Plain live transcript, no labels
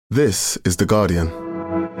This is The Guardian.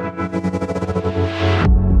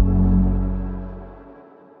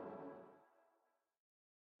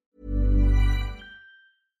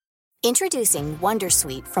 Introducing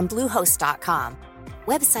Wondersuite from Bluehost.com.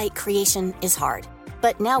 Website creation is hard,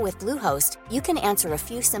 but now with Bluehost, you can answer a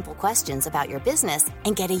few simple questions about your business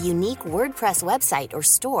and get a unique WordPress website or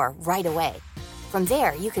store right away. From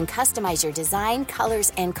there, you can customize your design,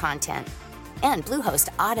 colors, and content. And Bluehost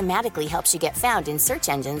automatically helps you get found in search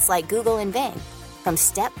engines like Google and Bing. From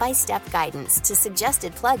step-by-step guidance to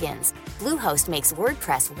suggested plugins, Bluehost makes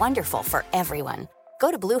WordPress wonderful for everyone.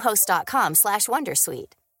 Go to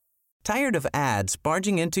bluehost.com/wondersuite. Tired of ads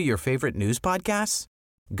barging into your favorite news podcasts?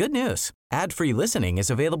 Good news. Ad-free listening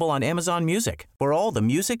is available on Amazon Music for all the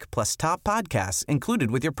music plus top podcasts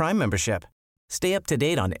included with your Prime membership. Stay up to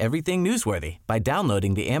date on everything newsworthy by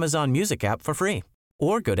downloading the Amazon Music app for free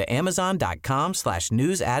or go to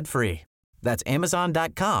amazon.com/news ad free. That's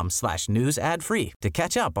amazon.com/news ad free to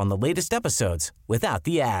catch up on the latest episodes without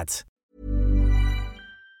the ads.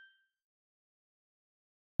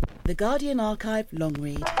 The Guardian Archive long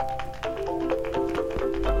read.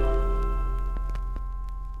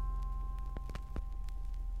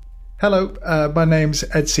 Hello, my name's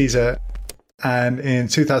Ed Caesar, and in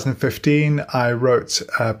 2015 I wrote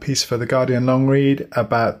a piece for The Guardian long read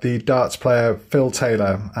about the darts player Phil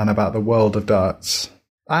Taylor and about the world of darts.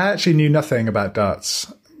 I actually knew nothing about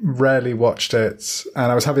darts, rarely watched it,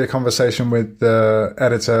 and I was having a conversation with the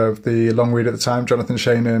editor of the long read at the time, Jonathan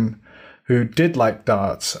Shainin, who did like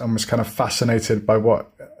darts and was kind of fascinated by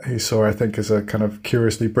what he saw, I think, as a kind of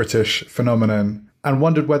curiously British phenomenon, and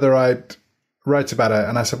wondered whether I'd write about it.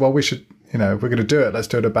 And I said, well, we should, if we're going to do it, let's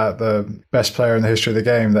do it about the best player in the history of the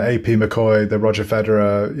game, the AP McCoy, the Roger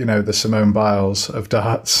Federer, the Simone Biles of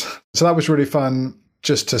darts. So that was really fun,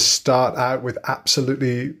 just to start out with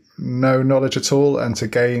absolutely no knowledge at all and to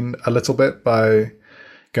gain a little bit by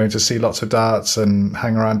going to see lots of darts and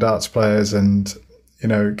hang around darts players and,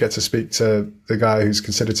 get to speak to the guy who's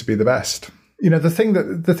considered to be the best. The thing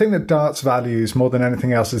that darts values more than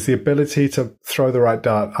anything else is the ability to throw the right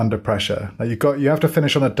dart under pressure. You have to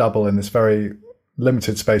finish on a double in this very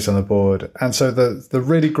limited space on the board. And so the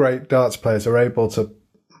really great darts players are able to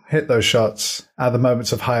hit those shots at the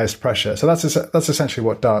moments of highest pressure. So that's essentially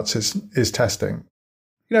what darts is testing.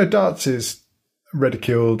 Darts is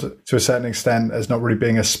ridiculed to a certain extent as not really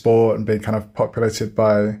being a sport and being kind of populated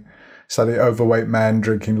by slightly overweight men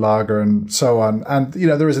drinking lager and so on. And,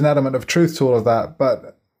 there is an element of truth to all of that.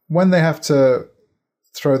 But when they have to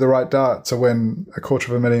throw the right dart to win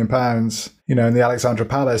 £250,000, in the Alexandra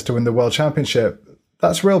Palace to win the World Championship,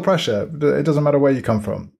 that's real pressure. It doesn't matter where you come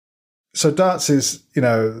from. So darts is,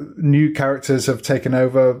 new characters have taken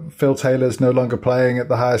over. Phil Taylor's no longer playing at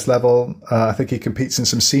the highest level. I think he competes in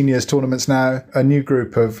some seniors tournaments now. A new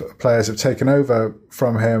group of players have taken over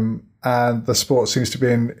from him, and the sport seems to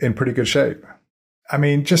be in pretty good shape. I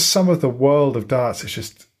mean, just some of the world of darts is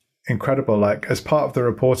just incredible. Like, as part of the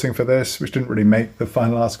reporting for this, which didn't really make the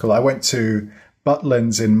final article, I went to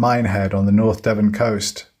Butlins in Minehead on the North Devon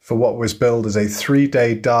coast for what was billed as a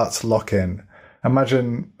 3-day darts lock-in.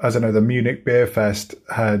 Imagine, the Munich Beer Fest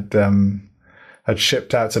had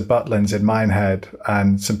shipped out to Butlins in Minehead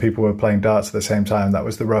and some people were playing darts at the same time. That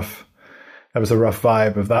was the rough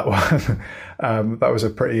vibe of that one. That was a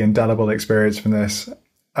pretty indelible experience from this.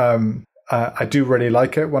 I do really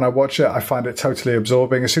like it when I watch it. I find it totally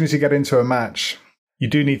absorbing. As soon as you get into a match, you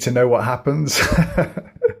do need to know what happens.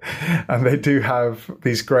 And they do have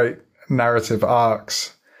these great narrative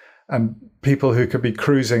arcs, and people who could be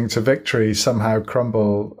cruising to victory somehow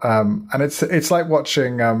crumble. And it's like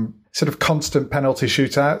watching sort of constant penalty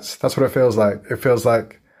shootouts. That's what it feels like. It feels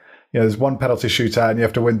like, there's one penalty shootout and you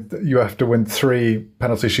have to win 3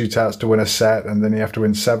 penalty shootouts to win a set, and then you have to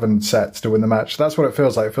win 7 sets to win the match. That's what it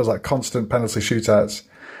feels like. It feels like constant penalty shootouts.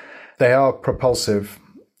 They are propulsive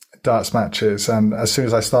darts matches, and as soon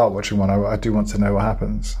as I start watching one, I do want to know what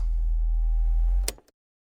happens.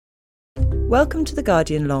 Welcome to The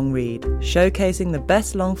Guardian Long Read, showcasing the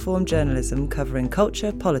best long-form journalism covering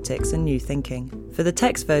culture, politics and new thinking. For the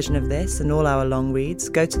text version of this and all our long reads,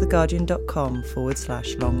 go to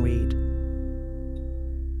theguardian.com/long read.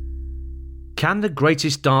 Can the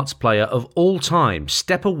greatest darts player of all time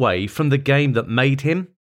step away from the game that made him?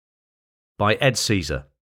 By Ed Caesar.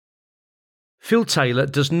 Phil Taylor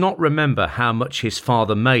does not remember how much his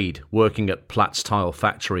father made working at Platt's Tile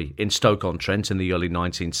Factory in Stoke-on-Trent in the early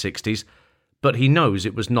 1960s, but he knows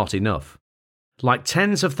it was not enough. Like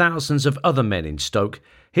tens of thousands of other men in Stoke,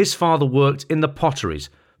 his father worked in the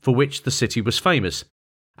potteries for which the city was famous,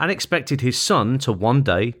 and expected his son to one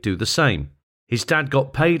day do the same. His dad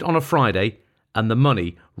got paid on a Friday and the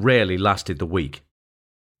money rarely lasted the week.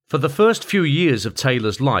 For the first few years of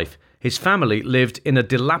Taylor's life, his family lived in a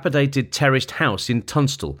dilapidated terraced house in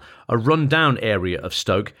Tunstall, a run-down area of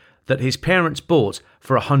Stoke that his parents bought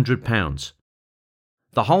for £100.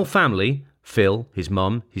 The whole family, Phil, his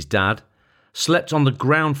mum, his dad, slept on the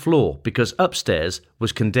ground floor because upstairs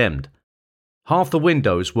was condemned. Half the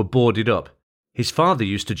windows were boarded up. His father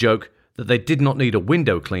used to joke that they did not need a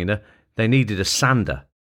window cleaner, they needed a sander.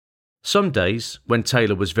 Some days, when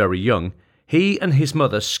Taylor was very young, he and his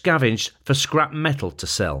mother scavenged for scrap metal to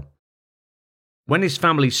sell. When his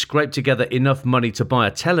family scraped together enough money to buy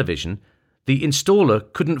a television, the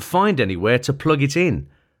installer couldn't find anywhere to plug it in.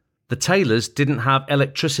 The Taylors didn't have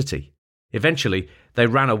electricity. Eventually, they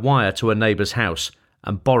ran a wire to a neighbour's house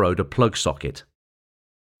and borrowed a plug socket.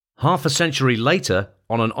 Half a century later,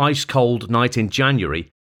 on an ice-cold night in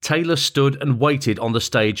January, Taylor stood and waited on the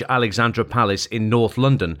stage at Alexandra Palace in North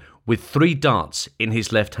London with 3 darts in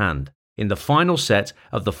his left hand in the final set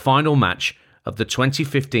of the final match of the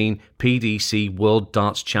 2015 PDC World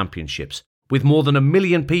Darts Championships, with more than 1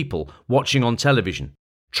 million people watching on television,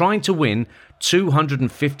 trying to win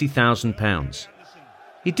 £250,000.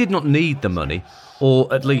 He did not need the money,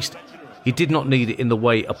 or at least he did not need it in the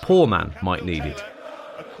way a poor man might need it.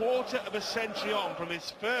 A quarter of a century on from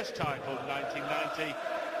his first title in 1990,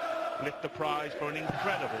 lift the prize for an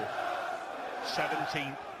incredible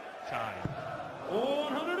 17th time.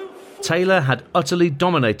 Taylor had utterly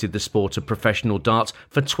dominated the sport of professional darts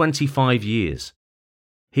for 25 years.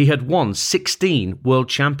 He had won 16 world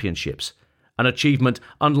championships, an achievement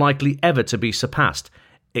unlikely ever to be surpassed,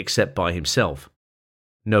 except by himself.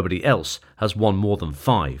 Nobody else has won more than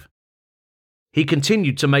 5. He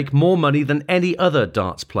continued to make more money than any other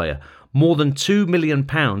darts player, more than £2 million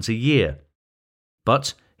a year.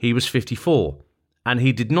 But he was 54, and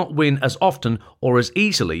he did not win as often or as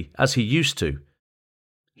easily as he used to.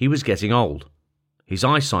 He was getting old. His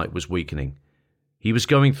eyesight was weakening. He was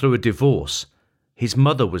going through a divorce. His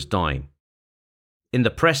mother was dying. In the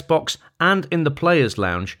press box and in the players'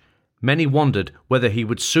 lounge, many wondered whether he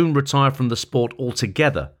would soon retire from the sport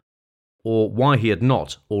altogether, or why he had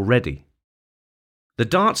not already. The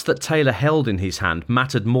darts that Taylor held in his hand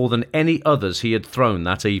mattered more than any others he had thrown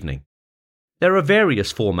that evening. There are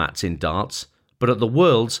various formats in darts, but at the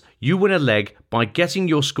Worlds, you win a leg by getting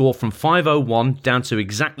your score from 501 down to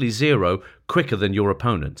exactly 0 quicker than your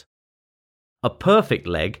opponent. A perfect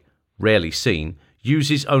leg, rarely seen,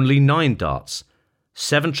 uses only 9 darts,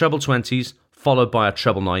 7 treble 20s, followed by a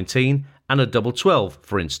treble 19 and a double 12,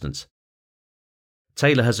 for instance.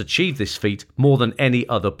 Taylor has achieved this feat more than any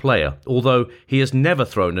other player, although he has never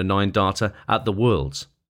thrown a 9-darter at the Worlds.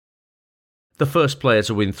 The first player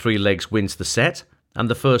to win 3 legs wins the set, and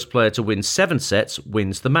the first player to win 7 sets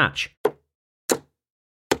wins the match.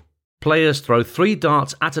 Players throw 3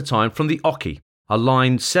 darts at a time from the oche, a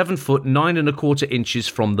line 7 foot 9 1/4 inches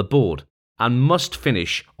from the board, and must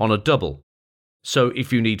finish on a double. So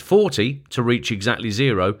if you need 40 to reach exactly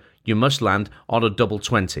 0, you must land on a double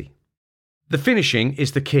 20. The finishing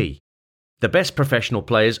is the key. The best professional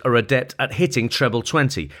players are adept at hitting treble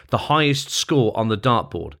 20, the highest score on the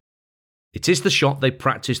dartboard. It is the shot they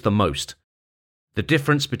practice the most. The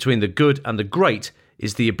difference between the good and the great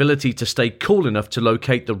is the ability to stay cool enough to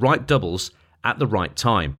locate the right doubles at the right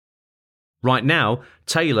time. Right now,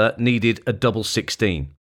 Taylor needed a double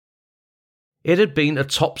 16. It had been a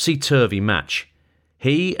topsy-turvy match.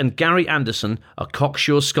 He and Gary Anderson, a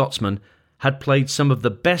cocksure Scotsman, had played some of the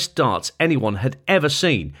best darts anyone had ever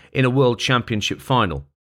seen in a World Championship final.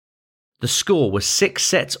 The score was 6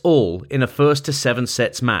 sets all in a 1st to 7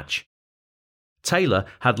 sets match. Taylor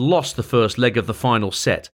had lost the first leg of the final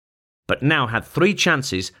set, but now had 3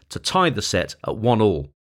 chances to tie the set at 1-1.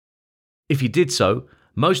 If he did so,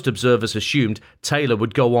 most observers assumed Taylor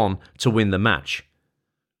would go on to win the match.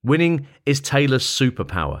 Winning is Taylor's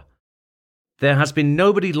superpower. There has been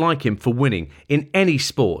nobody like him for winning in any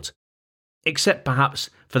sport, except perhaps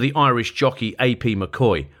for the Irish jockey A.P.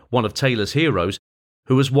 McCoy, one of Taylor's heroes,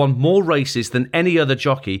 who has won more races than any other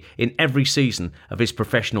jockey in every season of his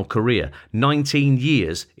professional career, 19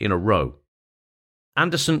 years in a row.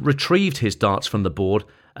 Anderson retrieved his darts from the board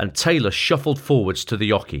and Taylor shuffled forwards to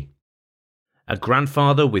the oche. A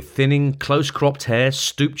grandfather with thinning, close-cropped hair,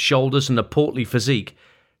 stooped shoulders and a portly physique,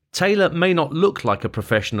 Taylor may not look like a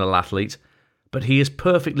professional athlete, but he is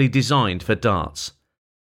perfectly designed for darts.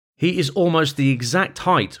 He is almost the exact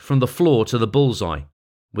height from the floor to the bullseye,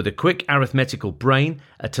 with a quick arithmetical brain,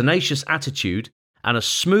 a tenacious attitude, and a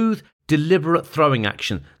smooth, deliberate throwing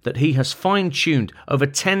action that he has fine-tuned over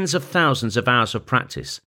tens of thousands of hours of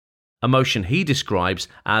practice, a motion he describes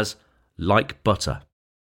as like butter.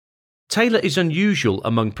 Taylor is unusual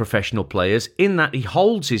among professional players in that he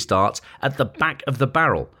holds his darts at the back of the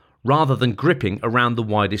barrel rather than gripping around the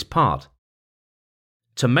widest part.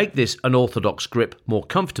 To make this unorthodox grip more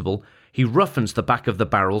comfortable, he roughens the back of the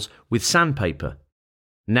barrels with sandpaper.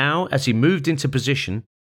 Now, as he moved into position,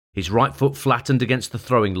 his right foot flattened against the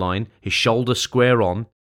throwing line, his shoulder square on,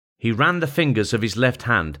 he ran the fingers of his left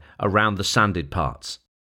hand around the sanded parts.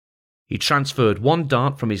 He transferred one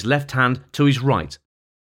dart from his left hand to his right,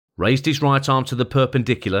 raised his right arm to the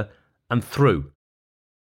perpendicular, and threw.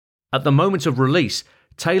 At the moment of release,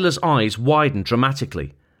 Taylor's eyes widened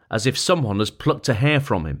dramatically, as if someone has plucked a hair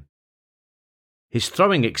from him. His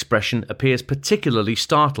throwing expression appears particularly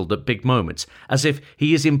startled at big moments, as if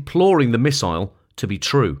he is imploring the missile to be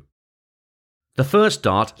true. The first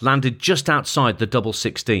dart landed just outside the double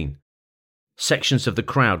 16. Sections of the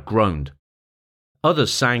crowd groaned.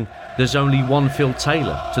 Others sang "There's Only One Phil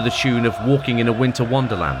Taylor" to the tune of "Walking in a Winter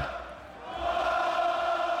Wonderland."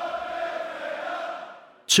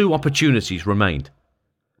 2 opportunities remained.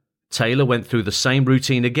 Taylor went through the same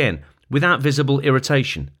routine again, without visible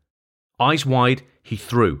irritation. Eyes wide, he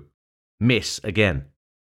threw. Miss again.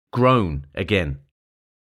 Groan again.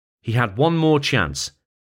 He had one more chance.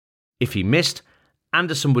 If he missed,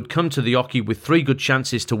 Anderson would come to the oche with 3 good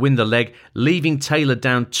chances to win the leg, leaving Taylor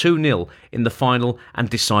down 2-0 in the final and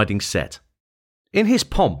deciding set. In his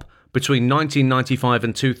pomp between 1995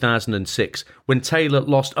 and 2006, when Taylor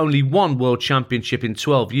lost only 1 World Championship in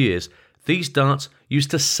 12 years, these darts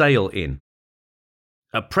used to sail in.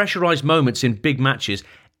 At pressurised moments in big matches,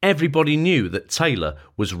 everybody knew that Taylor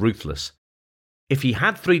was ruthless. If he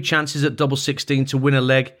had 3 chances at double 16 to win a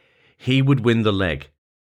leg, he would win the leg.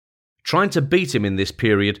 Trying to beat him in this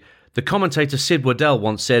period, the commentator Sid Waddell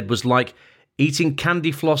once said, was like eating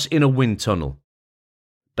candy floss in a wind tunnel.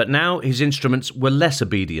 But now his instruments were less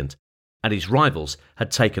obedient, and his rivals had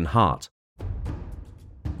taken heart.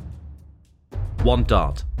 1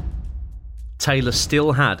 dart. Taylor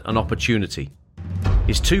still had an opportunity.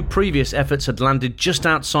 His 2 previous efforts had landed just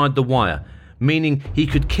outside the wire, meaning he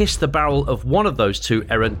could kiss the barrel of one of those 2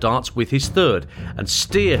 errant darts with his third and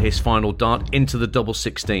steer his final dart into the double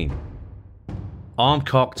 16. Arm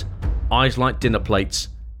cocked, eyes like dinner plates,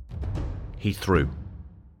 he threw.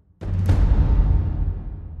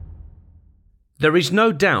 There is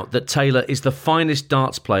no doubt that Taylor is the finest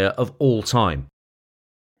darts player of all time.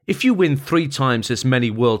 If you win 3 times as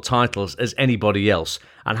many world titles as anybody else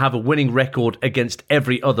and have a winning record against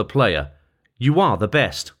every other player, you are the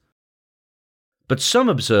best. But some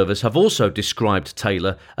observers have also described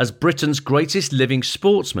Taylor as Britain's greatest living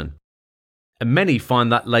sportsman, and many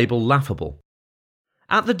find that label laughable.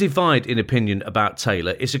 At the divide in opinion about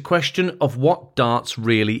Taylor is a question of what darts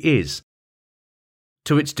really is.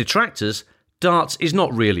 To its detractors, darts is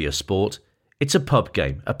not really a sport. It's a pub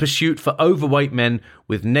game, a pursuit for overweight men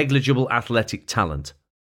with negligible athletic talent.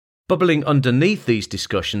 Bubbling underneath these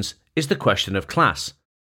discussions is the question of class.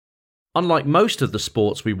 Unlike most of the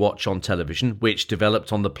sports we watch on television, which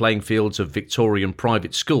developed on the playing fields of Victorian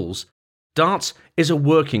private schools, darts is a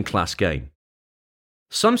working class game.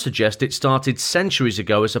 Some suggest it started centuries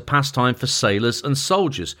ago as a pastime for sailors and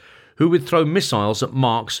soldiers who would throw missiles at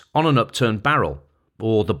marks on an upturned barrel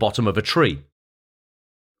or the bottom of a tree.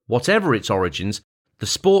 Whatever its origins, the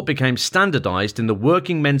sport became standardised in the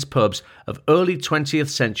working men's pubs of early 20th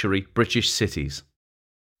century British cities.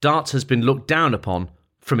 Darts has been looked down upon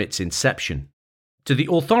from its inception. To the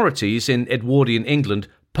authorities in Edwardian England,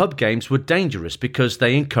 pub games were dangerous because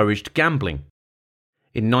they encouraged gambling.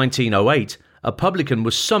 In 1908, a publican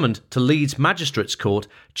was summoned to Leeds Magistrates Court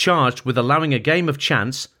charged with allowing a game of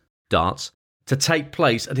chance, darts, to take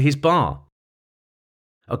place at his bar.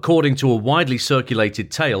 According to a widely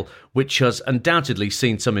circulated tale, which has undoubtedly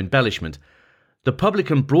seen some embellishment, the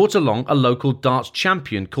publican brought along a local darts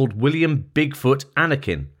champion called William Bigfoot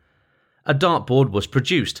Anakin. A dartboard was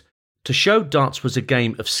produced. To show darts was a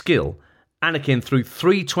game of skill, Anakin threw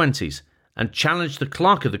 3 20s and challenged the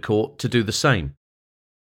clerk of the court to do the same.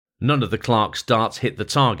 None of the clerk's darts hit the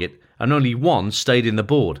target, and only 1 stayed in the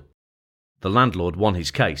board. The landlord won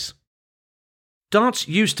his case. Darts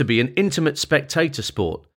used to be an intimate spectator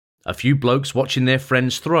sport, a few blokes watching their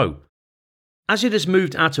friends throw. As it has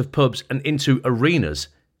moved out of pubs and into arenas,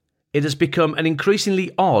 it has become an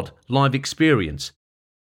increasingly odd live experience.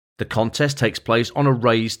 The contest takes place on a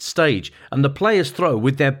raised stage, and the players throw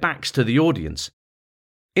with their backs to the audience.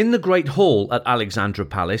 In the Great Hall at Alexandra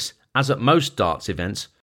Palace, as at most darts events,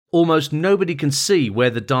 almost nobody can see where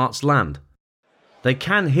the darts land. They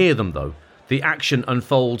can hear them though. The action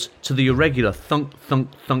unfolds to the irregular thunk, thunk,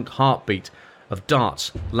 thunk heartbeat of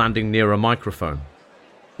darts landing near a microphone.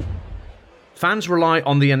 Fans rely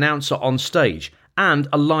on the announcer on stage and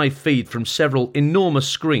a live feed from several enormous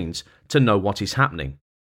screens to know what is happening.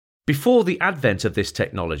 Before the advent of this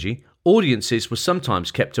technology, audiences were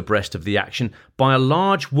sometimes kept abreast of the action by a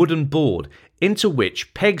large wooden board into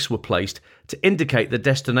which pegs were placed to indicate the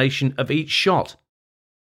destination of each shot.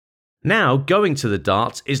 Now, going to the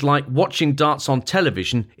darts is like watching darts on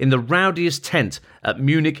television in the rowdiest tent at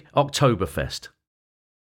Munich Oktoberfest.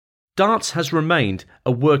 Darts has remained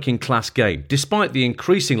a working-class game, despite the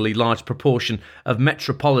increasingly large proportion of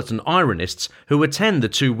metropolitan ironists who attend the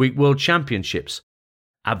 2-week World Championships.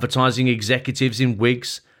 Advertising executives in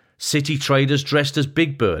wigs, city traders dressed as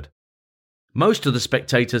Big Bird. Most of the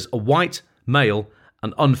spectators are white, male,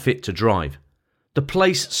 and unfit to drive. The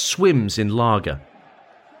place swims in lager.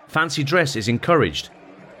 Fancy dress is encouraged.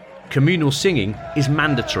 Communal singing is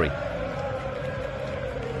mandatory.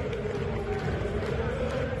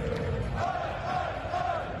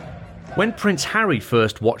 When Prince Harry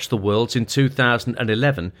first watched the Worlds in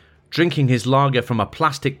 2011, drinking his lager from a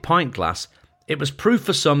plastic pint glass, it was proof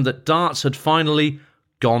for some that darts had finally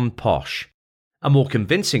gone posh. A more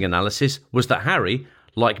convincing analysis was that Harry,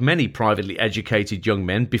 like many privately educated young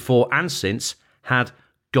men before and since, had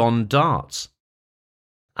gone darts.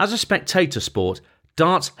 As a spectator sport,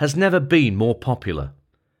 darts has never been more popular.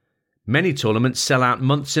 Many tournaments sell out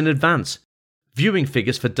months in advance. Viewing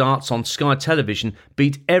figures for darts on Sky Television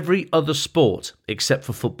beat every other sport except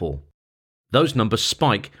for football. Those numbers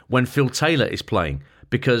spike when Phil Taylor is playing,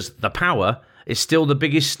 because the Power is still the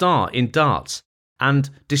biggest star in darts, and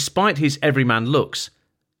despite his everyman looks,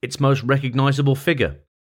 its most recognisable figure.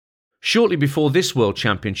 Shortly before this World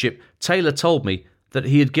Championship, Taylor told me that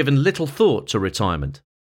he had given little thought to retirement.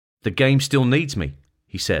 "The game still needs me,"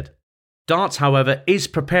 he said. Darts, however, is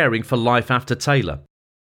preparing for life after Taylor.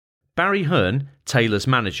 Barry Hearn, Taylor's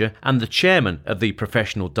manager and the chairman of the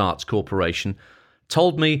Professional Darts Corporation,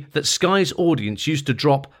 told me that Sky's audience used to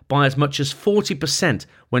drop by as much as 40%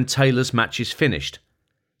 when Taylor's matches finished.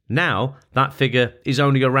 Now, that figure is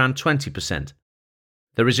only around 20%.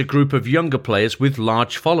 There is a group of younger players with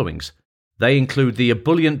large followings. They include the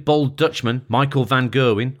ebullient bold Dutchman Michael van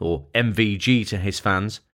Gerwen, or MVG to his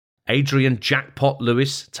fans, Adrian Jackpot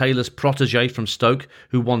Lewis, Taylor's protégé from Stoke,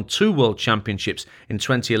 who won 2 World Championships in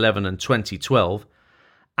 2011 and 2012,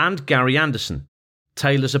 and Gary Anderson,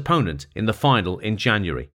 Taylor's opponent in the final in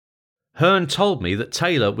January. Hearn told me that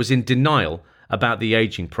Taylor was in denial about the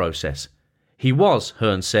ageing process. He was,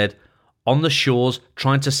 Hearn said, on the shores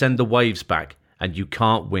trying to send the waves back, and you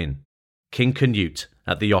can't win. King Canute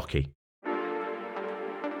at the Oche.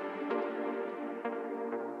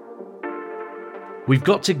 We've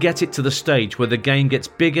got to get it to the stage where the game gets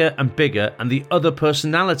bigger and bigger and the other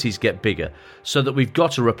personalities get bigger, so that we've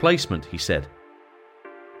got a replacement, he said.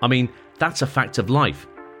 I mean, that's a fact of life.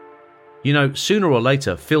 You know, sooner or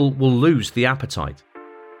later, Phil will lose the appetite.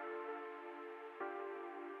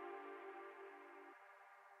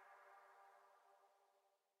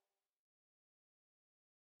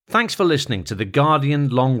 Thanks for listening to The Guardian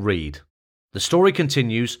Long Read. The story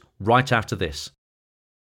continues right after this.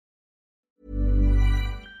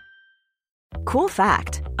 Cool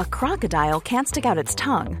fact, a crocodile can't stick out its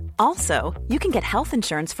tongue. Also, you can get health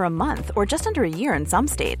insurance for a month or just under a year in some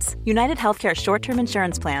states. United Healthcare short-term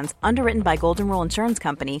insurance plans, underwritten by Golden Rule Insurance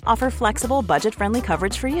Company, offer flexible, budget-friendly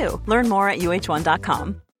coverage for you. Learn more at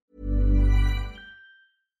uh1.com.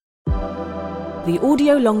 The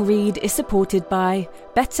audio long read is supported by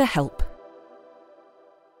BetterHelp.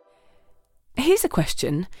 Here's a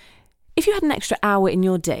question. If you had an extra hour in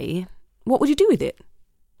your day, what would you do with it?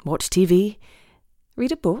 Watch TV?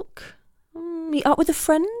 Read a book? Meet up with a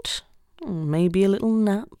friend? Maybe a little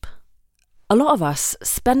nap? A lot of us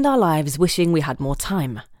spend our lives wishing we had more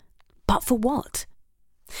time. But for what?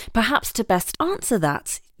 Perhaps to best answer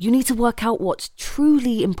that, you need to work out what's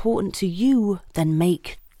truly important to you, then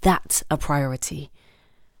make that a priority.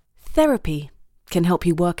 Therapy can help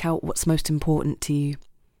you work out what's most important to you.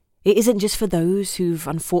 It isn't just for those who've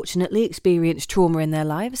unfortunately experienced trauma in their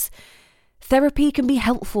lives. Therapy can be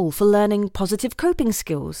helpful for learning positive coping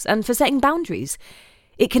skills and for setting boundaries.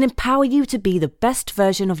 It can empower you to be the best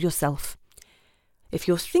version of yourself. If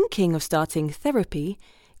you're thinking of starting therapy,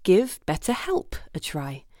 give BetterHelp a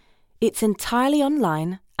try. It's entirely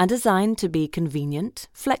online and designed to be convenient,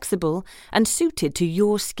 flexible, and suited to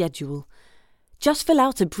your schedule. Just fill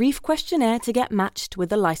out a brief questionnaire to get matched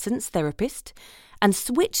with a licensed therapist and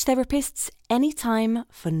switch therapists anytime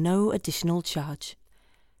for no additional charge.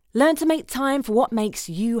 Learn to make time for what makes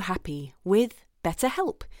you happy with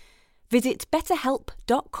BetterHelp. Visit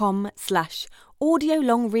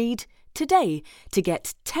betterhelp.com/audiolongread today to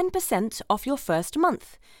get 10% off your first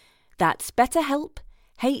month. That's BetterHelp,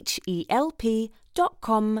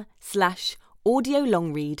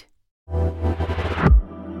 HELP.com/audiolongread.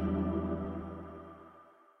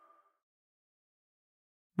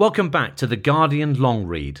 Welcome back to The Guardian Long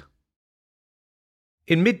Read.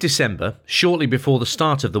 In mid-December, shortly before the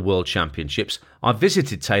start of the World Championships, I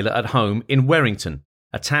visited Taylor at home in Werrington,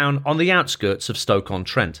 a town on the outskirts of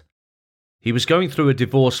Stoke-on-Trent. He was going through a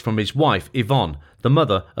divorce from his wife, Yvonne, the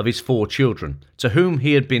mother of his 4 children, to whom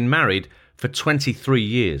he had been married for 23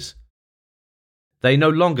 years. They no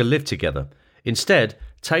longer lived together. Instead,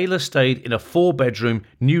 Taylor stayed in a 4-bedroom,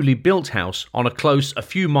 newly built house on a close a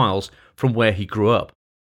few miles from where he grew up.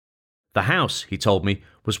 The house, he told me,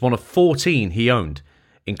 was one of 14 he owned,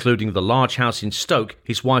 including the large house in Stoke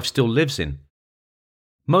his wife still lives in.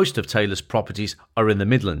 Most of Taylor's properties are in the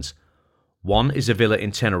Midlands. One is a villa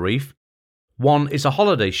in Tenerife. One is a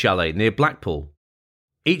holiday chalet near Blackpool.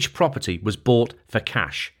 Each property was bought for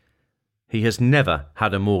cash. He has never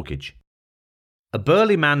had a mortgage. A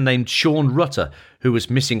burly man named Sean Rutter, who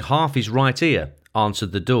was missing half his right ear,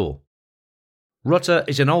 answered the door. Rutter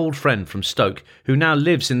is an old friend from Stoke who now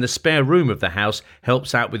lives in the spare room of the house,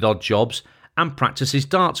 helps out with odd jobs, and practices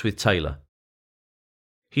darts with Taylor.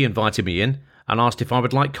 He invited me in and asked if I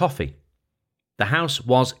would like coffee. The house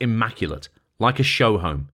was immaculate, like a show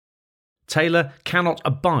home. Taylor cannot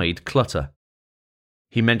abide clutter.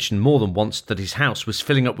 He mentioned more than once that his house was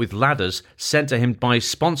filling up with ladders sent to him by his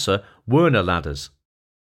sponsor, Werner Ladders.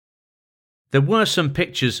 There were some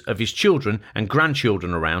pictures of his children and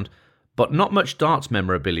grandchildren around, but not much darts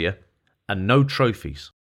memorabilia and no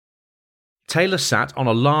trophies. Taylor sat on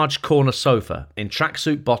a large corner sofa in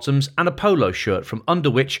tracksuit bottoms and a polo shirt from under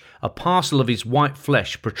which a parcel of his white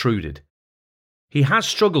flesh protruded. He has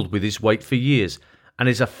struggled with his weight for years and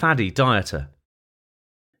is a faddy dieter.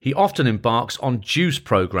 He often embarks on juice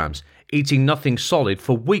programs, eating nothing solid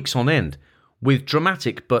for weeks on end, with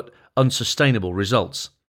dramatic but unsustainable results.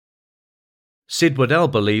 Sid Waddell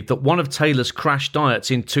believed that one of Taylor's crash diets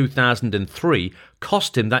in 2003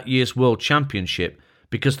 cost him that year's World Championship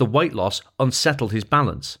because the weight loss unsettled his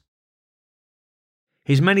balance.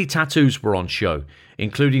 His many tattoos were on show,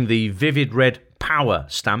 including the vivid red Power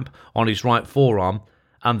stamp on his right forearm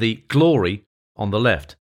and the Glory on the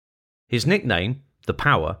left. His nickname, the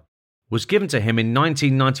Power, was given to him in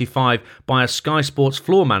 1995 by a Sky Sports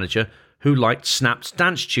floor manager who liked Snap's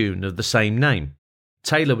dance tune of the same name.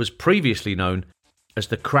 Taylor was previously known as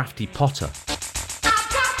the Crafty Potter.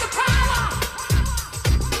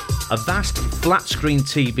 A vast flat-screen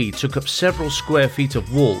TV took up several square feet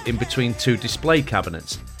of wall in between 2 display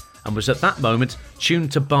cabinets and was at that moment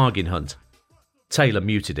tuned to Bargain Hunt. Taylor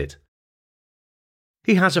muted it.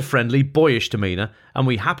 He has a friendly, boyish demeanour, and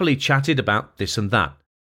we happily chatted about this and that.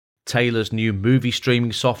 Taylor's new movie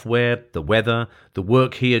streaming software, the weather, the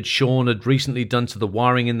work he and Sean had recently done to the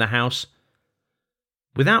wiring in the house.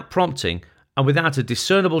 Without prompting, and without a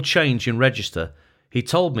discernible change in register, he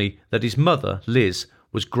told me that his mother, Liz,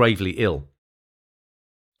 was gravely ill.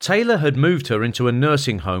 Taylor had moved her into a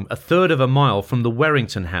nursing home 1/3 of a mile from the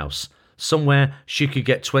Werrington house, somewhere she could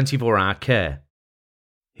get 24-hour care.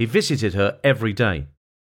 He visited her every day.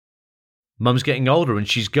 "Mum's getting older and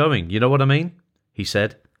she's going, you know what I mean?" he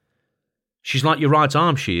said. "She's like your right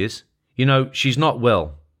arm, she is. You know, she's not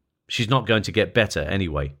well. She's not going to get better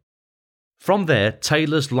anyway." From there,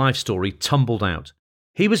 Taylor's life story tumbled out.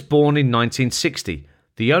 He was born in 1960,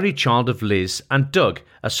 the only child of Liz and Doug,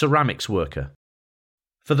 a ceramics worker.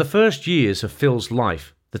 For the first years of Phil's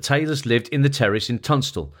life, the Taylors lived in the terrace in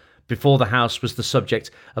Tunstall, before the house was the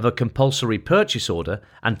subject of a compulsory purchase order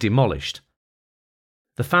and demolished.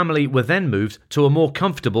 The family were then moved to a more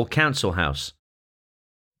comfortable council house.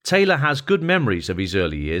 Taylor has good memories of his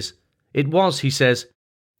early years. It was, he says,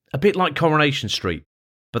 a bit like Coronation Street,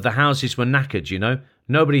 but the houses were knackered, you know.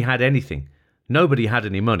 Nobody had anything. Nobody had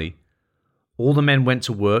any money. All the men went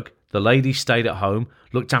to work, the ladies stayed at home,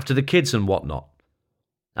 looked after the kids and whatnot.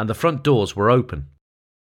 And the front doors were open.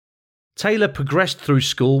 Taylor progressed through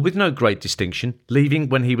school with no great distinction, leaving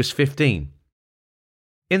when he was 15.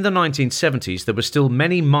 In the 1970s, there were still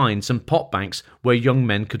many mines and pot banks where young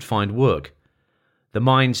men could find work. The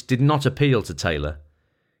mines did not appeal to Taylor.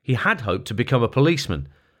 He had hoped to become a policeman,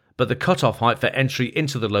 but the cut-off height for entry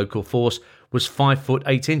into the local force was 5 foot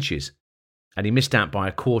 8 inches, and he missed out by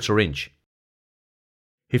a 1/4 inch.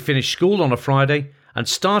 He finished school on a Friday and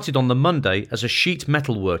started on the Monday as a sheet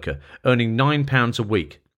metal worker, earning £9 a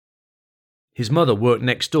week. His mother worked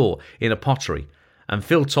next door in a pottery, and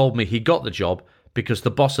Phil told me he got the job because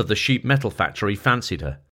the boss of the sheet metal factory fancied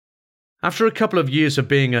her. After a couple of years of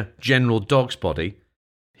being a general dog's body,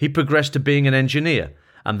 he progressed to being an engineer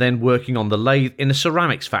and then working on the lathe in a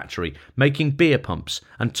ceramics factory, making beer pumps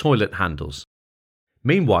and toilet handles.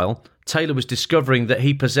 Meanwhile, Taylor was discovering that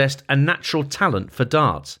he possessed a natural talent for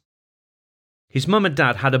darts. His mum and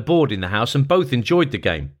dad had a board in the house and both enjoyed the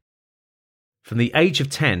game. From the age of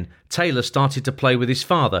 10, Taylor started to play with his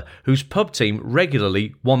father, whose pub team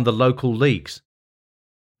regularly won the local leagues.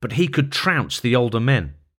 But he could trounce the older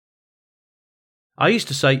men. I used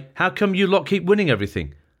to say, "How come you lot keep winning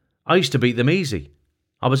everything? I used to beat them easy.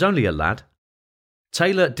 I was only a lad."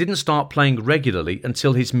 Taylor didn't start playing regularly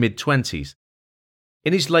until his mid-20s.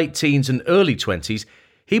 In his late teens and early 20s,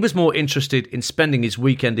 he was more interested in spending his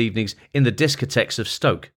weekend evenings in the discotheques of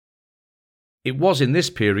Stoke. It was in this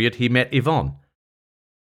period he met Yvonne.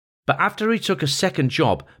 But after he took a second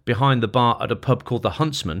job behind the bar at a pub called the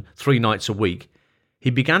Huntsman 3 nights a week,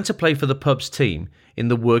 he began to play for the pub's team in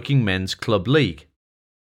the Working Men's Club League.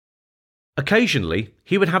 Occasionally,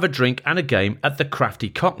 he would have a drink and a game at the Crafty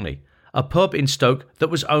Cockney, a pub in Stoke that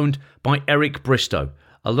was owned by Eric Bristow,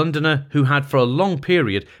 a Londoner who had for a long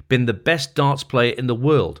period been the best darts player in the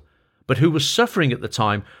world, but who was suffering at the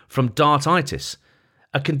time from dartitis,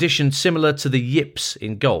 a condition similar to the yips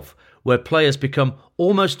in golf, where players become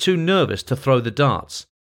almost too nervous to throw the darts.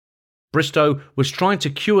 Bristow was trying to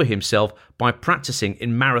cure himself by practicing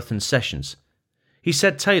in marathon sessions. He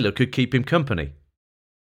said Taylor could keep him company.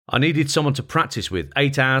 "I needed someone to practice with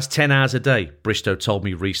 8 hours, 10 hours a day," Bristow told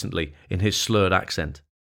me recently in his slurred accent.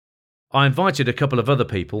 "I invited a couple of other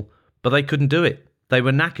people, but they couldn't do it. They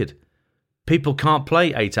were knackered. People can't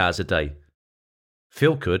play 8 hours a day.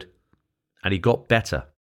 Phil could, and he got better."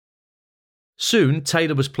 Soon,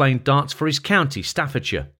 Taylor was playing darts for his county,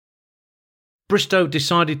 Staffordshire. Bristow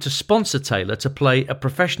decided to sponsor Taylor to play at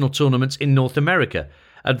professional tournaments in North America,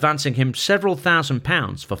 advancing him several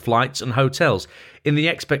 £1,000s for flights and hotels in the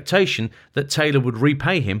expectation that Taylor would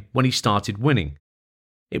repay him when he started winning.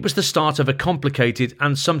 It was the start of a complicated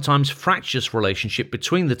and sometimes fractious relationship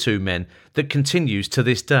between the two men that continues to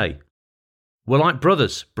this day. "We're like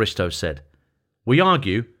brothers," Bristow said. "We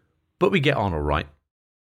argue, but we get on all right."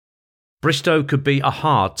 Bristow could be a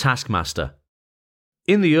hard taskmaster.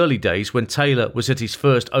 In the early days when Taylor was at his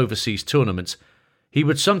first overseas tournaments, he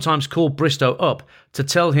would sometimes call Bristow up to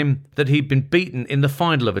tell him that he'd been beaten in the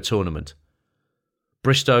final of a tournament.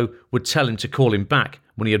 Bristow would tell him to call him back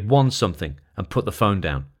when he had won something and put the phone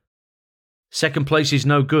down. "Second place is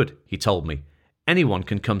no good," he told me. "Anyone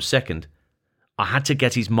can come second." I had to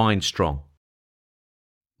get his mind strong.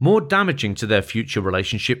 More damaging to their future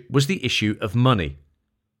relationship was the issue of money.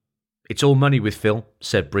 "It's all money with Phil,"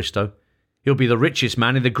 said Bristow. "He'll be the richest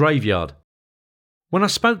man in the graveyard." When I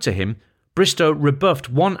spoke to him, Bristow rebuffed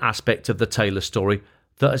one aspect of the Taylor story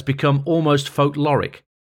that has become almost folkloric,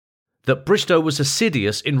 that Bristow was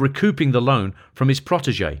assiduous in recouping the loan from his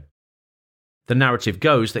protégé. The narrative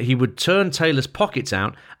goes that he would turn Taylor's pockets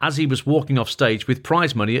out as he was walking off stage with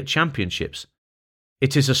prize money at championships.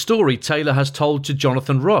 It is a story Taylor has told to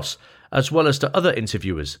Jonathan Ross, as well as to other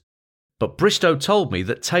interviewers. But Bristow told me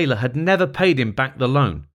that Taylor had never paid him back the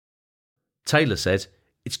loan. Taylor said,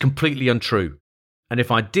 "It's completely untrue, and if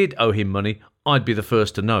I did owe him money, I'd be the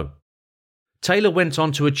first to know." Taylor went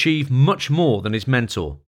on to achieve much more than his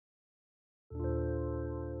mentor.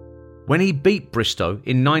 When he beat Bristow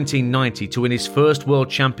in 1990 to win his first World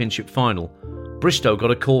Championship final, Bristow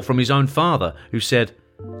got a call from his own father who said,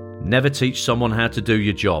 "Never teach someone how to do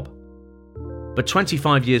your job." But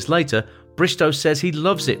 25 years later, Bristow says he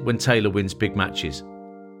loves it when Taylor wins big matches.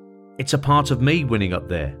 "It's a part of me winning up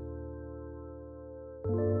there."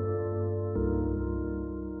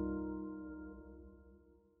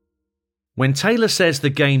 When Taylor says the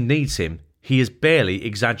game needs him, he is barely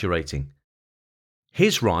exaggerating.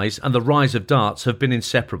 His rise and the rise of darts have been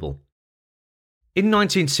inseparable. In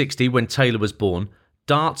 1960, when Taylor was born,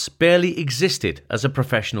 darts barely existed as a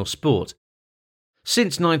professional sport.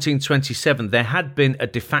 Since 1927, there had been a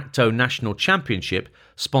de facto national championship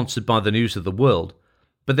sponsored by the News of the World,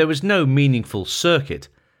 but there was no meaningful circuit.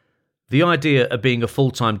 The idea of being a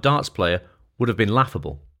full-time darts player would have been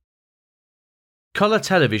laughable. Colour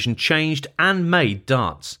television changed and made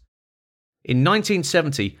darts. In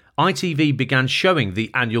 1970, ITV began showing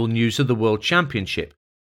the annual News of the World Championship.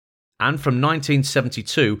 And from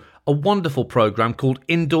 1972, a wonderful programme called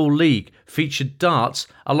Indoor League featured darts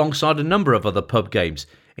alongside a number of other pub games,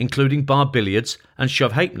 including bar billiards and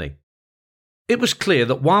shove halfpenny. It was clear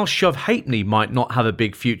that while shove halfpenny might not have a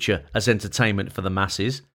big future as entertainment for the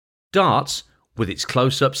masses, darts, with its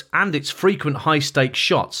close-ups and its frequent high-stakes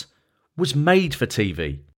shots, was made for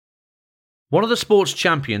TV. One of the sports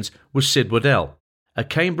champions was Sid Waddell, a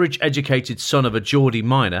Cambridge-educated son of a Geordie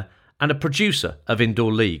miner and a producer of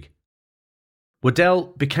Indoor League.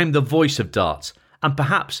 Waddell became the voice of darts and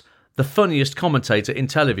perhaps the funniest commentator in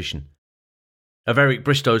television. Of Eric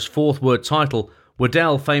Bristow's fourth word title,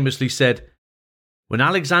 Waddell famously said, "When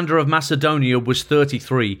Alexander of Macedonia was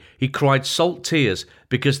 33, he cried salt tears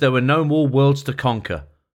because there were no more worlds to conquer."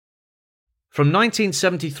 From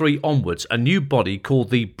 1973 onwards, a new body called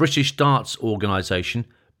the British Darts Organisation,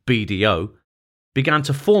 BDO, began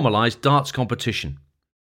to formalise darts competition.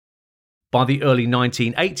 By the early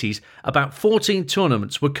 1980s, about 14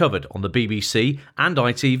 tournaments were covered on the BBC and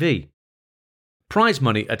ITV. Prize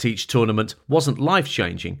money at each tournament wasn't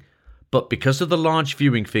life-changing, but because of the large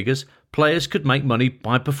viewing figures, players could make money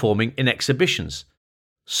by performing in exhibitions.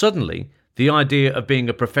 Suddenly, the idea of being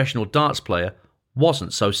a professional darts player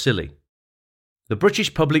wasn't so silly. The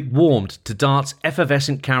British public warmed to darts'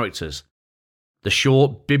 effervescent characters. The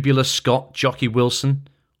short, bibulous Scot Jockey Wilson,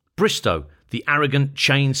 Bristow, the arrogant,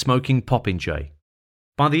 chain-smoking popinjay.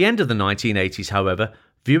 By the end of the 1980s, however,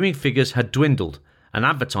 viewing figures had dwindled and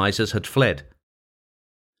advertisers had fled.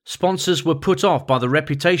 Sponsors were put off by the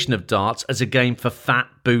reputation of darts as a game for fat,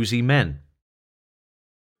 boozy men.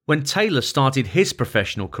 When Taylor started his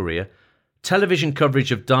professional career, television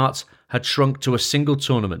coverage of darts had shrunk to a single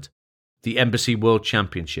tournament, the Embassy World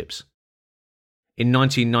Championships. In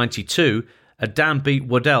 1992, a downbeat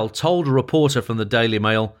Waddell told a reporter from the Daily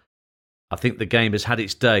Mail, "I think the game has had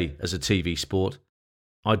its day as a TV sport.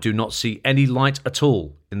 I do not see any light at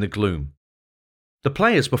all in the gloom." The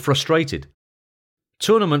players were frustrated.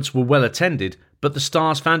 Tournaments were well attended, but the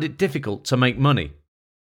stars found it difficult to make money.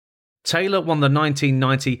 Taylor won the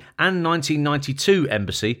 1990 and 1992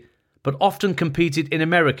 Embassy, but often competed in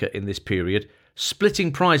America in this period,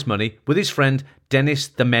 splitting prize money with his friend Dennis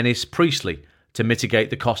the Menace Priestley to mitigate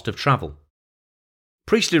the cost of travel.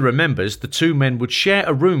 Priestley remembers the two men would share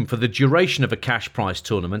a room for the duration of a cash prize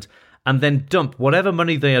tournament and then dump whatever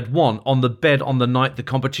money they had won on the bed on the night the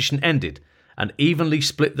competition ended and evenly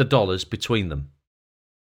split the dollars between them.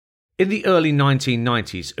 In the early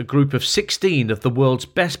 1990s, a group of 16 of the world's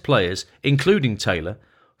best players, including Taylor,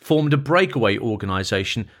 formed a breakaway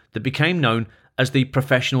organisation that became known as the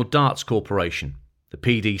Professional Darts Corporation, the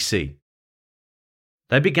PDC.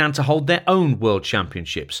 They began to hold their own World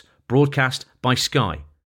Championships, broadcast by Sky.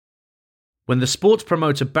 When the sports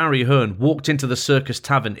promoter Barry Hearn walked into the Circus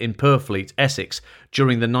Tavern in Purfleet, Essex,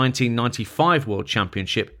 during the 1995 World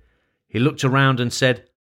Championship, he looked around and said,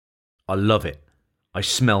 "I love it. I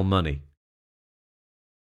smell money."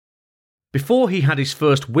 Before he had his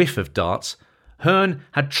first whiff of darts, Hearn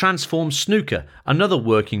had transformed snooker, another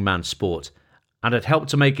working man's sport, and had helped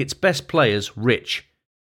to make its best players rich.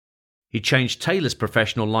 He changed Taylor's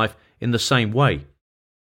professional life in the same way.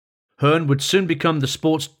 Hearn would soon become the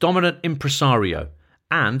sport's dominant impresario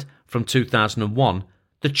and, from 2001,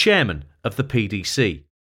 the chairman of the PDC.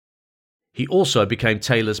 He also became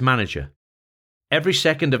Taylor's manager. "Every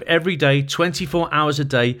second of every day, 24 hours a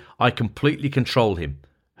day, I completely control him,"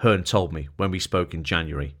 Hearn told me when we spoke in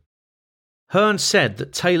January. Hearn said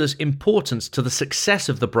that Taylor's importance to the success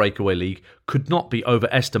of the Breakaway League could not be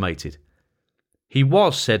overestimated. He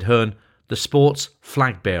was, said Hearn, the sport's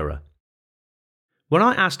flag bearer. When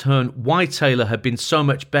I asked Hearn why Taylor had been so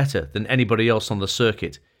much better than anybody else on the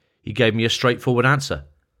circuit, he gave me a straightforward answer.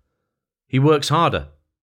 He works harder.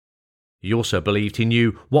 He also believed he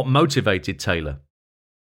knew what motivated Taylor.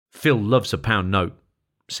 "Phil loves a pound note,"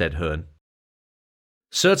 said Hearn.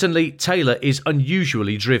 Certainly, Taylor is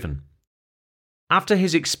unusually driven. After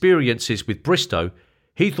his experiences with Bristow,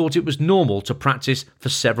 he thought it was normal to practice for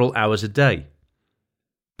several hours a day.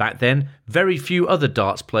 Back then, very few other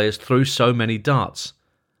darts players threw so many darts.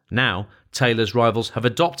 Now, Taylor's rivals have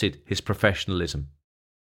adopted his professionalism.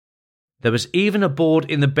 There was even a board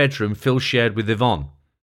in the bedroom Phil shared with Yvonne.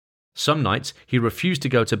 Some nights he refused to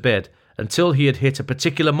go to bed until he had hit a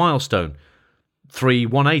particular milestone, 3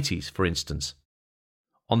 180s for instance.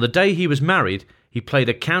 On the day he was married, he played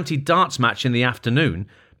a county darts match in the afternoon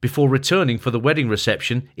before returning for the wedding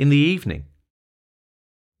reception in the evening.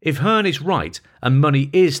 If Hearn is right and money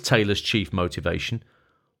is Taylor's chief motivation,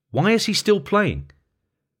 why is he still playing?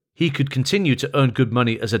 He could continue to earn good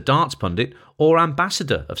money as a darts pundit or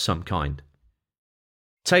ambassador of some kind.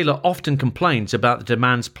 Taylor often complains about the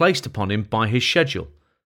demands placed upon him by his schedule.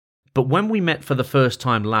 But when we met for the first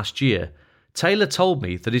time last year, Taylor told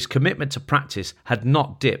me that his commitment to practice had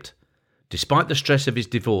not dipped, despite the stress of his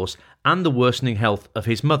divorce and the worsening health of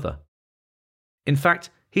his mother. In fact,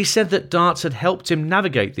 he said that darts had helped him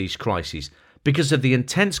navigate these crises because of the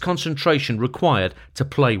intense concentration required to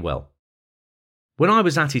play well. When I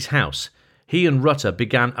was at his house, he and Rutter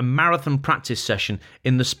began a marathon practice session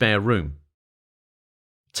in the spare room.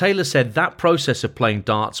 Taylor said that process of playing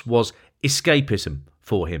darts was escapism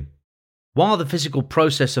for him. While the physical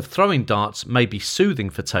process of throwing darts may be soothing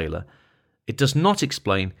for Taylor, it does not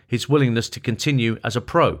explain his willingness to continue as a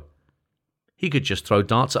pro. He could just throw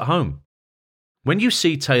darts at home. When you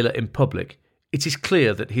see Taylor in public, it is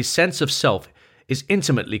clear that his sense of self is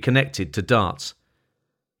intimately connected to darts.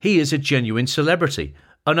 He is a genuine celebrity,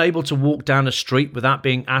 unable to walk down a street without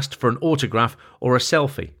being asked for an autograph or a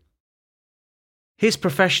selfie. His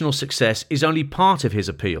professional success is only part of his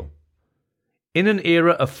appeal. In an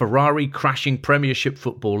era of Ferrari-crashing Premiership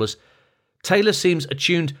footballers, Taylor seems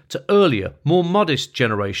attuned to earlier, more modest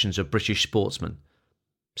generations of British sportsmen.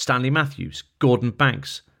 Stanley Matthews, Gordon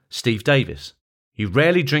Banks, Steve Davis. He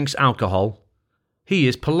rarely drinks alcohol. He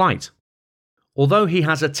is polite. Although he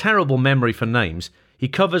has a terrible memory for names, he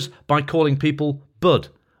covers by calling people Bud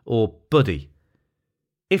or Buddy.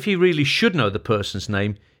 If he really should know the person's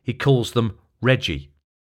name, he calls them Reggie.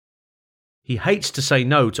 He hates to say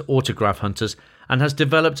no to autograph hunters and has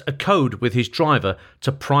developed a code with his driver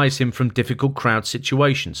to prize him from difficult crowd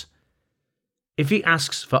situations. If he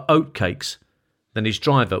asks for oatcakes, then his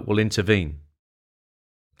driver will intervene.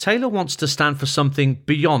 Taylor wants to stand for something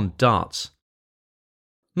beyond darts.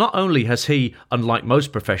 Not only has he, unlike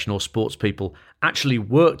most professional sports people, actually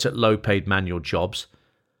worked at low-paid manual jobs,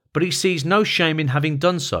 but he sees no shame in having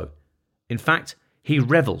done so. In fact, he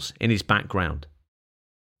revels in his background.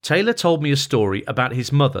 Taylor told me a story about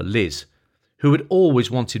his mother, Liz, who had always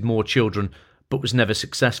wanted more children but was never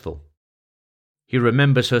successful. He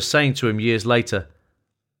remembers her saying to him years later,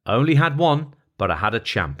 "I only had one, but I had a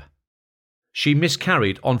champ." She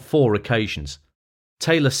miscarried on 4 occasions.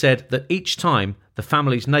 Taylor said that each time the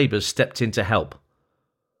family's neighbours stepped in to help.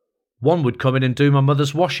 One would come in and do my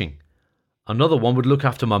mother's washing. Another one would look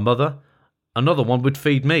after my mother. Another one would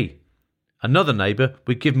feed me. Another neighbour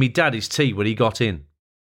would give me Daddy's tea when he got in.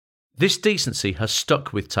 This decency has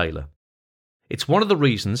stuck with Taylor. It's one of the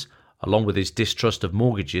reasons, along with his distrust of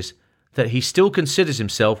mortgages, that he still considers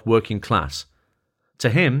himself working class. To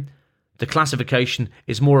him, the classification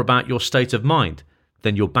is more about your state of mind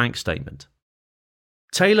than your bank statement.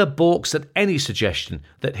 Taylor balks at any suggestion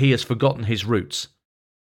that he has forgotten his roots.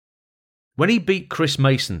 When he beat Chris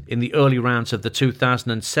Mason in the early rounds of the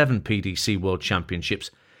 2007 PDC World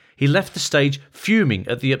Championships, he left the stage fuming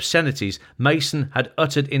at the obscenities Mason had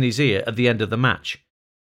uttered in his ear at the end of the match.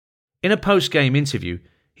 In a post-game interview,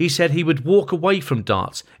 he said he would walk away from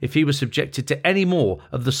darts if he was subjected to any more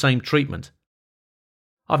of the same treatment.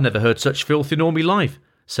 "I've never heard such filth in all my life,"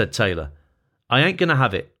 said Taylor. "I ain't going to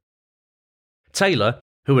have it." Taylor,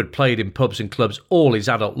 who had played in pubs and clubs all his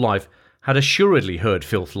adult life, had assuredly heard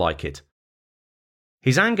filth like it.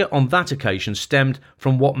 His anger on that occasion stemmed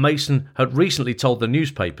from what Mason had recently told the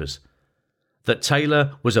newspapers, that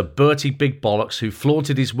Taylor was a Bertie Big Bollocks who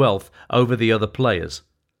flaunted his wealth over the other players.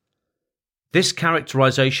 This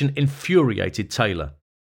characterisation infuriated Taylor.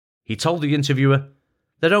 He told the interviewer,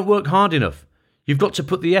 "They don't work hard enough. You've got to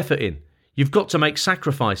put the effort in. You've got to make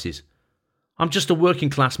sacrifices. I'm just a working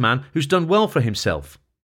class man who's done well for himself."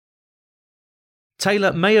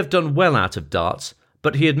 Taylor may have done well out of darts,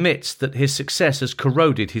 but he admits that his success has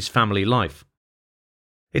corroded his family life.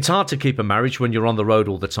 "It's hard to keep a marriage when you're on the road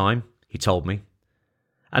all the time," he told me.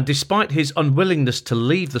 And despite his unwillingness to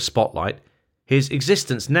leave the spotlight, his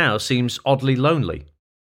existence now seems oddly lonely.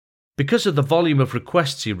 Because of the volume of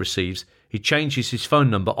requests he receives, he changes his phone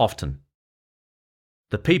number often.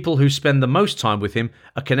 The people who spend the most time with him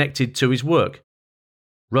are connected to his work.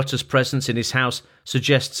 Rutter's presence in his house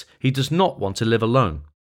suggests he does not want to live alone.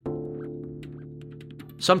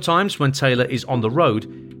 Sometimes when Taylor is on the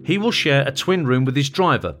road, he will share a twin room with his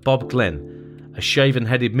driver, Bob Glenn, a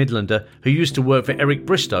shaven-headed Midlander who used to work for Eric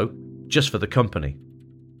Bristow just for the company.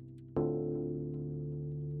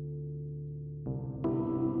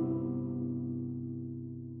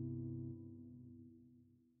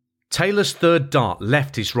 Taylor's third dart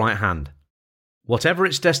left his right hand. Whatever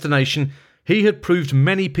its destination, he had proved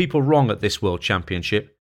many people wrong at this World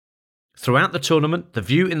Championship. Throughout the tournament, the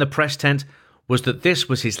view in the press tent was that this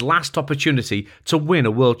was his last opportunity to win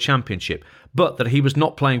a World Championship, but that he was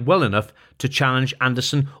not playing well enough to challenge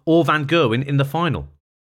Anderson or Van Gerwen in the final.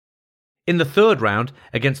 In the third round,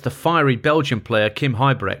 against the fiery Belgian player Kim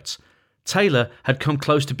Huybrechts, Taylor had come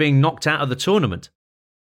close to being knocked out of the tournament.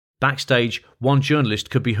 Backstage, one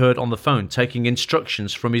journalist could be heard on the phone taking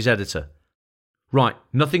instructions from his editor. "Right,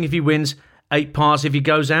 nothing if he wins, 8 pars if he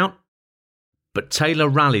goes out." But Taylor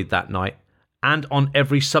rallied that night, and on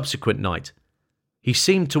every subsequent night. He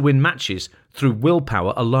seemed to win matches through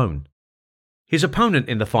willpower alone. His opponent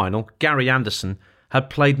in the final, Gary Anderson,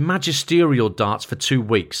 had played magisterial darts for 2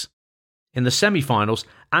 weeks. In the semi-finals,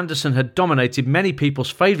 Anderson had dominated many people's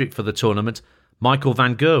favourite for the tournament, Michael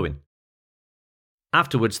van Gerwen.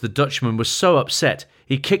 Afterwards, the Dutchman was so upset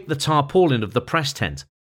he kicked the tarpaulin of the press tent,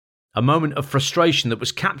 a moment of frustration that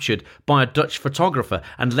was captured by a Dutch photographer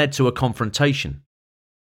and led to a confrontation.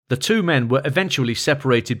 The two men were eventually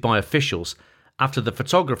separated by officials after the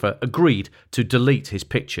photographer agreed to delete his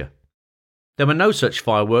picture. There were no such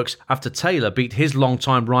fireworks after Taylor beat his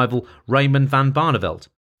longtime rival Raymond van Barneveld,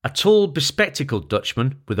 a tall, bespectacled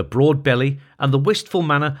Dutchman with a broad belly and the wistful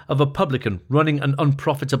manner of a publican running an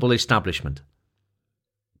unprofitable establishment.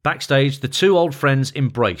 Backstage, the two old friends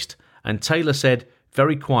embraced, and Taylor said,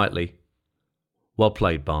 very quietly, "Well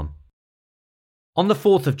played, Barn." On the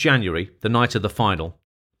 4th of January, the night of the final,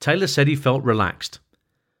 Taylor said he felt relaxed.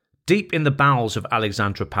 Deep in the bowels of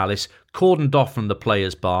Alexandra Palace, cordoned off from the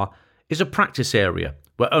players' bar, is a practice area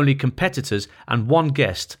where only competitors and one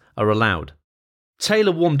guest are allowed.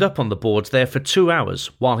 Taylor warmed up on the boards there for 2 hours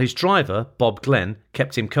while his driver, Bob Glenn,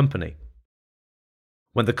 kept him company.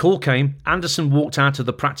 When the call came, Anderson walked out of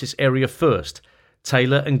the practice area first.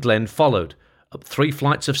 Taylor and Glenn followed, up 3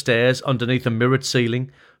 flights of stairs underneath a mirrored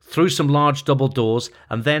ceiling, through some large double doors,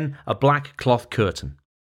 and then a black cloth curtain.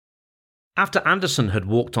 After Anderson had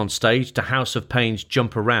walked on stage to House of Pain's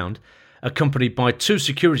Jump Around, accompanied by 2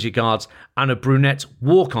 security guards and a brunette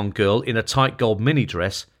walk-on girl in a tight gold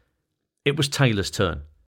mini-dress, it was Taylor's turn.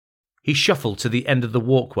 He shuffled to the end of the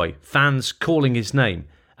walkway, fans calling his name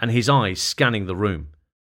and his eyes scanning the room.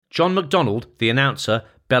 John MacDonald, the announcer,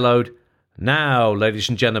 bellowed, "Now, ladies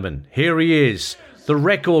and gentlemen, here he is, the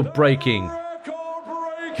record-breaking,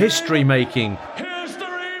 history-making,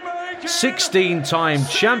 16-time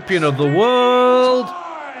champion of the world,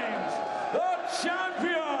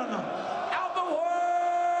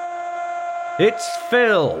 it's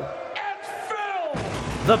Phil.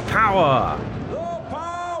 The Power.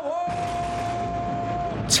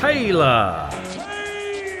 Taylor."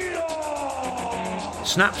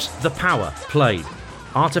 Snaps "The Power" played.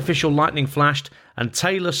 Artificial lightning flashed, and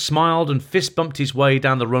Taylor smiled and fist-bumped his way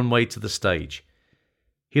down the runway to the stage.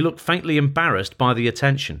 He looked faintly embarrassed by the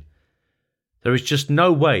attention. There is just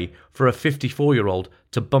no way for a 54-year-old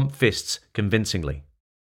to bump fists convincingly.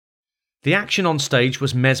 The action on stage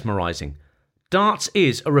was mesmerising. Darts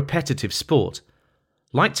is a repetitive sport.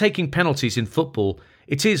 Like taking penalties in football,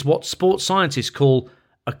 it is what sports scientists call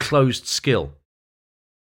a closed skill.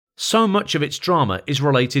 So much of its drama is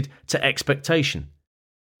related to expectation.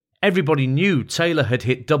 Everybody knew Taylor had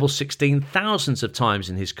hit double 16 thousands of times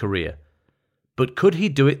in his career. But could he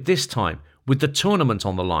do it this time, with the tournament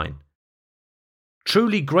on the line?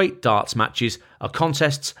 Truly great darts matches are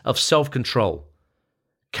contests of self-control.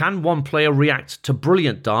 Can one player react to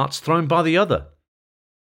brilliant darts thrown by the other?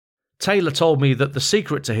 Taylor told me that the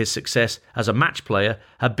secret to his success as a match player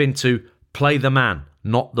had been to play the man,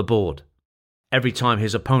 not the board. Every time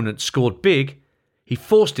his opponent scored big, he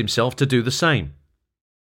forced himself to do the same.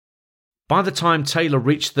 By the time Taylor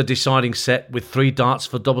reached the deciding set with 3 darts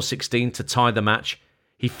for double 16 to tie the match,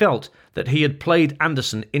 he felt that he had played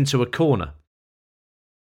Anderson into a corner.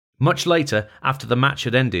 Much later, after the match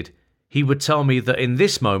had ended, he would tell me that in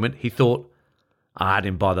this moment he thought, "I had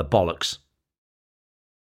him by the bollocks."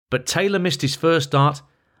 But Taylor missed his first dart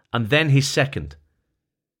and then his second.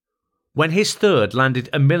 When his third landed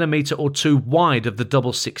a millimetre or 2 wide of the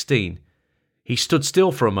double 16, he stood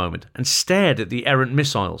still for a moment and stared at the errant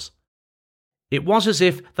missiles. It was as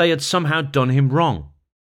if they had somehow done him wrong.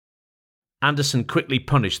 Anderson quickly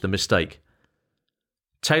punished the mistake.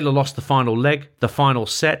 Taylor lost the final leg, the final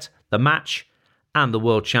set, the match, and the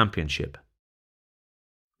World Championship.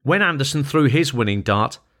 When Anderson threw his winning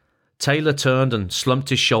dart, Taylor turned and slumped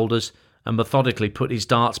his shoulders and methodically put his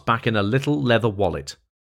darts back in a little leather wallet.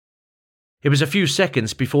 It was a few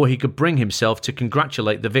seconds before he could bring himself to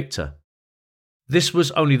congratulate the victor. This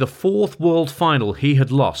was only the 4th world final he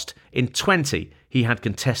had lost in 20 he had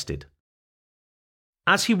contested.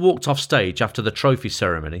 As he walked off stage after the trophy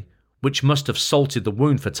ceremony, which must have salted the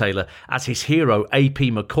wound for Taylor as his hero A.P.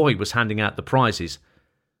 McCoy was handing out the prizes,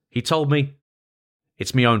 he told me,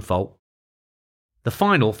 "It's my own fault." The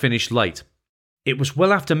final finished late. It was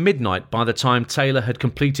well after midnight by the time Taylor had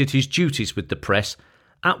completed his duties with the press,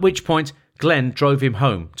 at which point Glenn drove him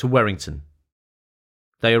home to Warrington.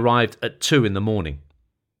 They arrived at 2 in the morning.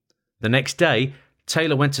 The next day,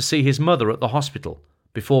 Taylor went to see his mother at the hospital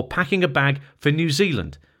before packing a bag for New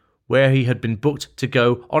Zealand, where he had been booked to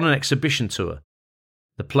go on an exhibition tour.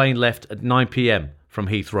 The plane left at 9 p.m. from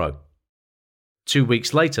Heathrow. 2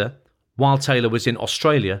 weeks later, while Taylor was in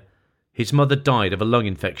Australia, his mother died of a lung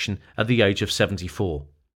infection at the age of 74.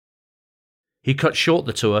 He cut short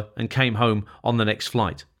the tour and came home on the next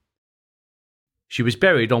flight. She was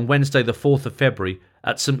buried on Wednesday the 4th of February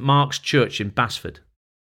at St Mark's Church in Basford.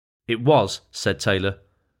 It was, said Taylor,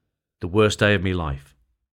 the worst day of my life.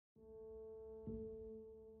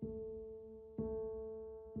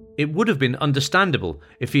 It would have been understandable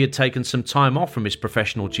if he had taken some time off from his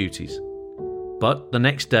professional duties. But the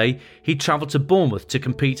next day, he travelled to Bournemouth to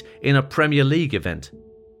compete in a Premier League event.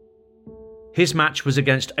 His match was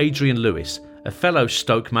against Adrian Lewis, a fellow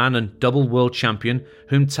Stoke man and double world champion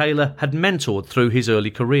whom Taylor had mentored through his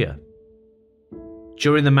early career.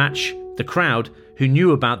 During the match, the crowd, who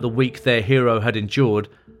knew about the week their hero had endured,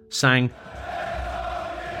 sang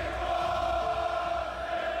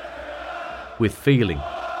with feeling.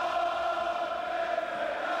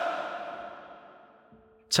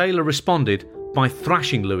 Taylor responded by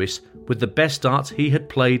thrashing Lewis with the best darts he had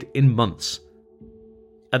played in months.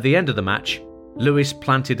 At the end of the match, Lewis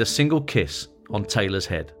planted a single kiss on Taylor's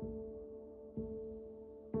head.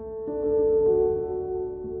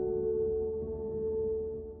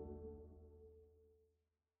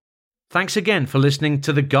 Thanks again for listening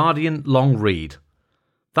to The Guardian Long Read.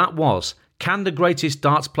 That was Can the Greatest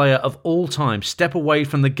Darts Player of All Time Step Away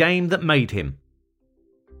from the Game That Made Him?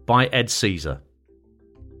 By Ed Caesar.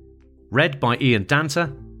 Read by Ian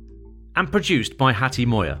Danter and produced by Hattie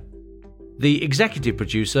Moyer. The executive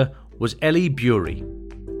producer was Ellie Bury.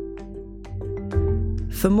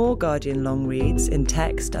 For more Guardian long reads in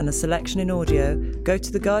text and a selection in audio, go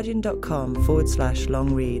to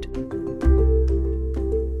theguardian.com/long read.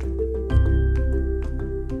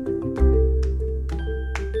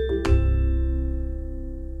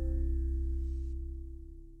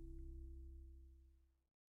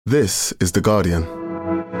 This is The Guardian.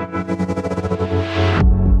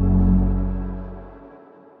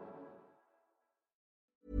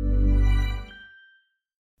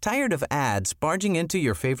 Tired of ads barging into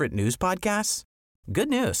your favorite news podcasts? Good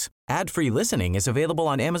news. Ad-free listening is available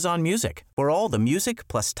on Amazon Music for all the music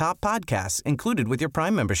plus top podcasts included with your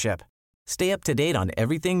Prime membership. Stay up to date on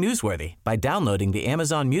everything newsworthy by downloading the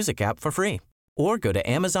Amazon Music app for free or go to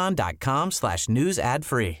amazon.com/news ad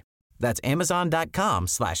free. That's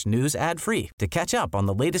amazon.com/news ad free to catch up on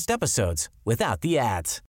the latest episodes without the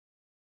ads.